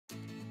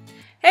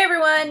Hey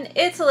everyone,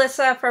 it's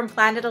Alissa from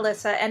Planet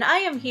Alissa, and I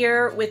am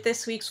here with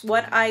this week's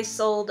What I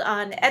Sold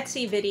on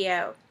Etsy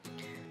video.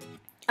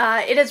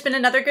 It has been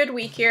another good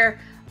week here.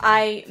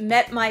 I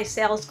met my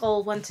sales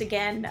goal once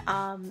again,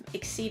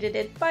 exceeded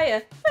it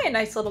by a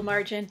nice little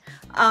margin.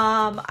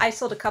 I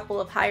sold a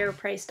couple of higher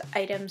priced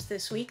items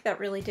this week that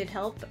really did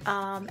help,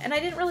 and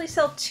I didn't really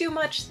sell too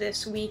much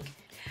this week,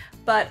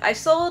 but I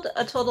sold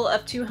a total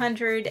of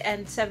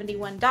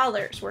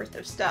 $271 worth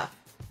of stuff.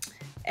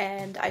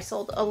 And I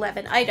sold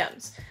 11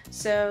 items.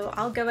 So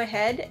I'll go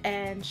ahead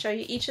and show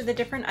you each of the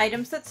different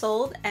items that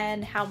sold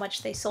and how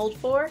much they sold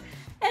for.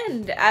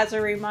 And as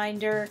a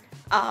reminder,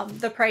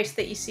 the price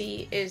that you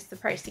see is the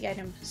price the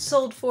item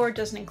sold for.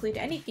 Doesn't include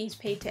any fees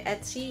paid to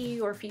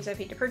Etsy or fees I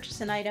paid to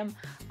purchase an item,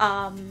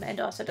 and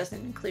also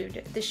doesn't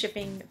include the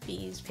shipping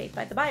fees paid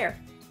by the buyer.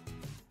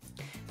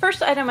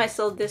 First item I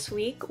sold this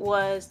week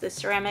was the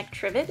ceramic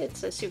trivet.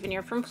 It's a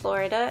souvenir from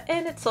Florida,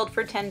 and it sold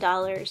for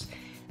 $10.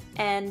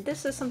 And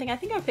this is something, I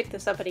think I picked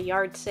this up at a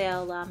yard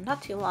sale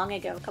not too long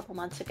ago, a couple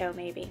months ago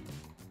maybe.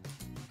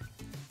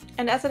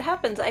 And as it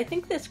happens, I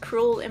think this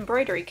crewel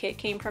embroidery kit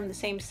came from the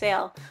same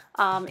sale.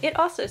 It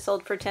also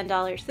sold for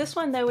 $10. This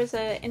one though was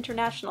an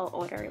international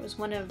order. It was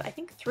one of, I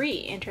think, 3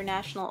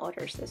 international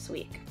orders this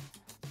week.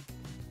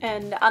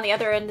 And on the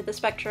other end of the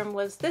spectrum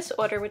was this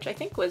order, which I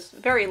think was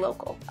very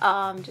local,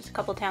 just a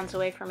couple towns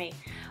away from me.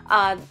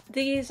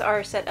 These are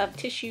a set of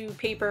tissue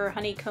paper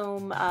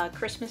honeycomb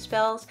Christmas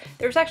bells.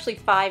 There's actually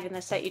 5 in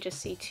the set, you just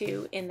see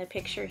 2 in the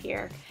picture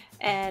here.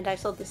 And I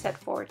sold the set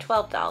for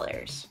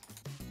 $12.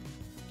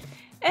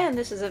 And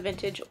this is a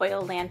vintage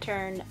oil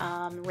lantern,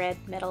 red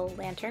metal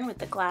lantern with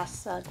the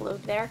glass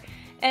globe there.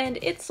 And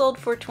it sold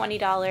for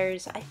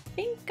 $20. I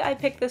think I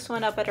picked this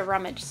one up at a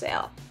rummage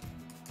sale.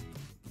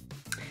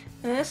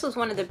 And this was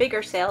one of the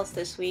bigger sales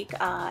this week.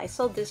 I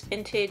sold this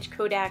vintage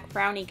Kodak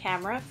Brownie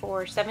camera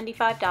for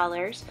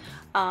 $75.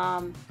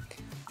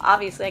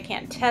 Obviously I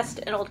can't test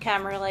an old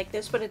camera like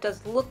this, but it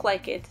does look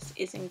like it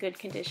is in good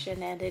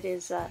condition, and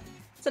it's a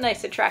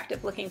nice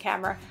attractive looking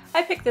camera.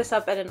 I picked this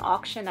up at an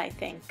auction, I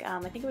think.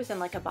 I think it was in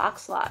like a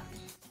box lot.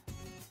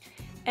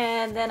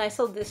 And then I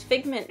sold this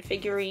Figment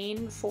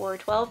figurine for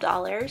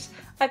 $12.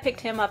 I picked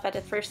him up at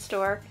a thrift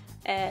store.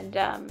 And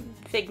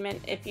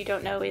Figment, if you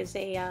don't know, is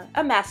a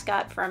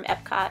mascot from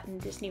Epcot and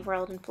Disney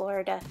World in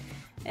Florida,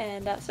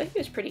 and so he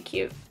was pretty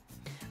cute.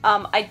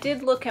 I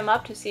did look him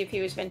up to see if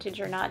he was vintage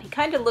or not. He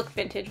kind of looked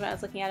vintage when I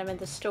was looking at him in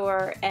the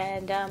store,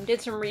 and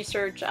did some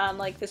research on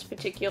like this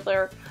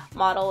particular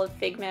model of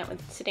Figment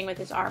sitting with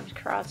his arms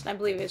crossed, and I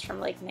believe it was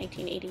from like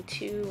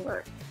 1982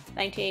 or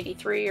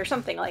 1983 or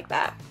something like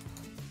that.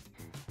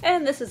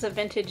 And this is a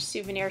vintage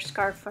souvenir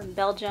scarf from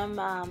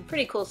Belgium.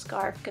 Pretty cool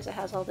scarf because it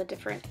has all the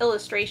different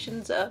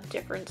illustrations of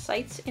different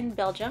sites in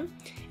Belgium.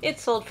 It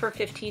sold for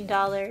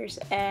 $15,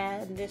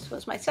 and this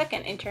was my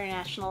second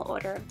international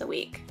order of the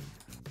week.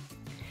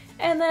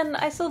 And then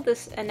I sold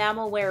this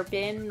enamelware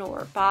bin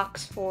or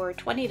box for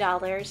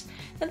 $20,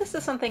 and this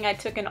is something I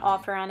took an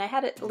offer on. I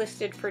had it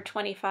listed for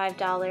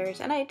 $25,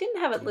 and I didn't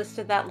have it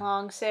listed that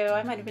long, so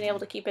I might have been able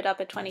to keep it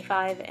up at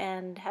 $25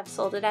 and have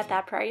sold it at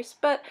that price,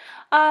 but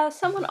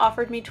someone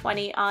offered me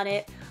 $20 on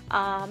it,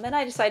 and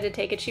I decided to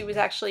take it. She was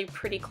actually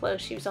pretty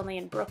close. She was only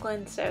in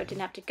Brooklyn, so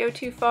didn't have to go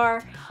too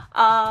far,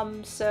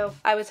 so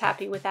I was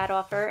happy with that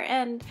offer,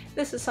 and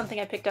this is something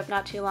I picked up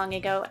not too long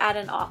ago at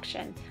an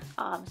auction.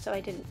 So I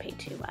didn't pay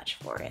too much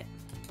for it.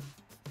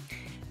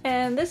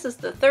 And this is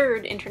the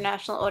third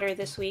international order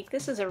this week.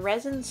 This is a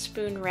resin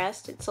spoon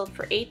rest. It sold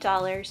for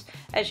 $8.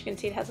 As you can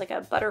see, it has like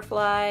a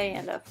butterfly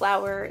and a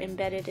flower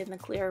embedded in the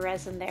clear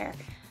resin there.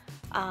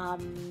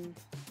 I'm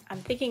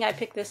thinking I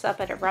picked this up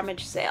at a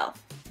rummage sale.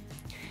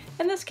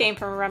 And this came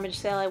from a rummage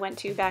sale I went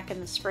to back in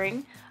the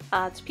spring.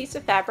 It's a piece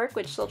of fabric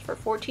which sold for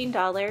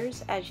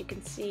 $14. As you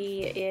can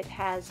see, it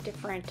has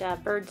different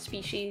bird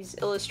species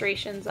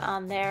illustrations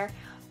on there.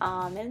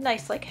 And a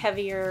nice like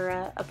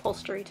heavier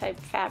upholstery type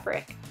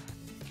fabric.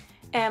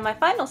 And my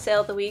final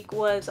sale of the week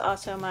was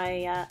also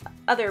my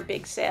other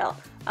big sale.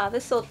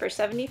 This sold for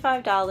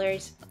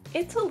 $75.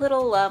 It's a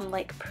little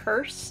like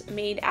purse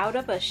made out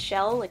of a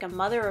shell, like a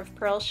mother of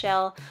pearl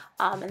shell,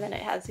 and then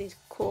it has these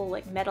cool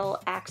like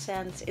metal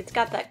accents. It's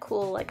got that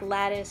cool like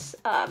lattice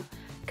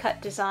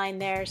cut design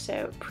there,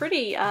 so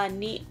pretty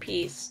neat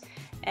piece.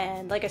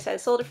 And like I said, I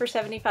sold it for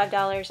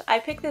 $75. I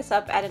picked this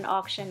up at an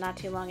auction not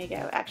too long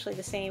ago, actually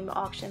the same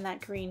auction that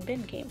green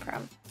bin came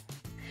from.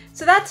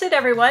 So that's it,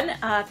 everyone.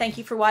 Thank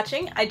you for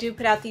watching. I do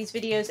put out these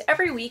videos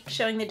every week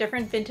showing the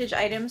different vintage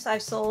items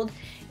I've sold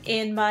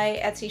in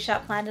my Etsy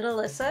shop, Planet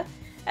Alissa.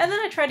 And then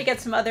I try to get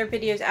some other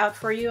videos out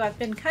for you. I've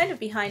been kind of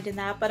behind in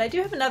that, but I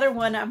do have another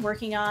one I'm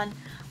working on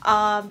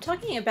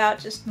talking about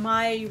just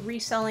my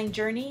reselling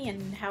journey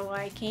and how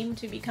I came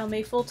to become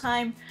a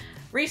full-time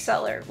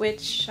reseller,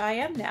 which I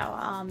am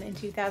now. In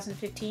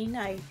 2015,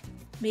 I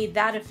made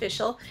that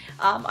official.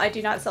 I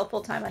do not sell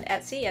full-time on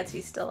Etsy.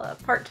 Etsy's still a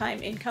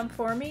part-time income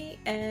for me,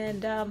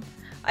 and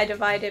I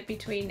divide it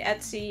between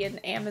Etsy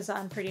and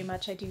Amazon pretty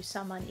much. I do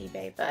some on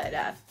eBay,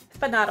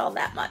 but not all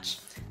that much.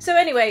 So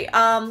anyway,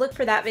 look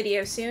for that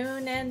video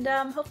soon, and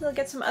hopefully I'll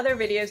get some other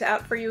videos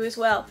out for you as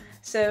well.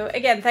 So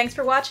again, thanks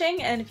for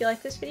watching, and if you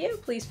like this video,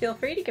 please feel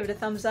free to give it a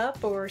thumbs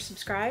up or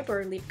subscribe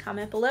or leave a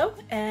comment below,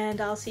 and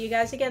I'll see you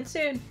guys again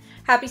soon.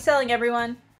 Happy selling, everyone!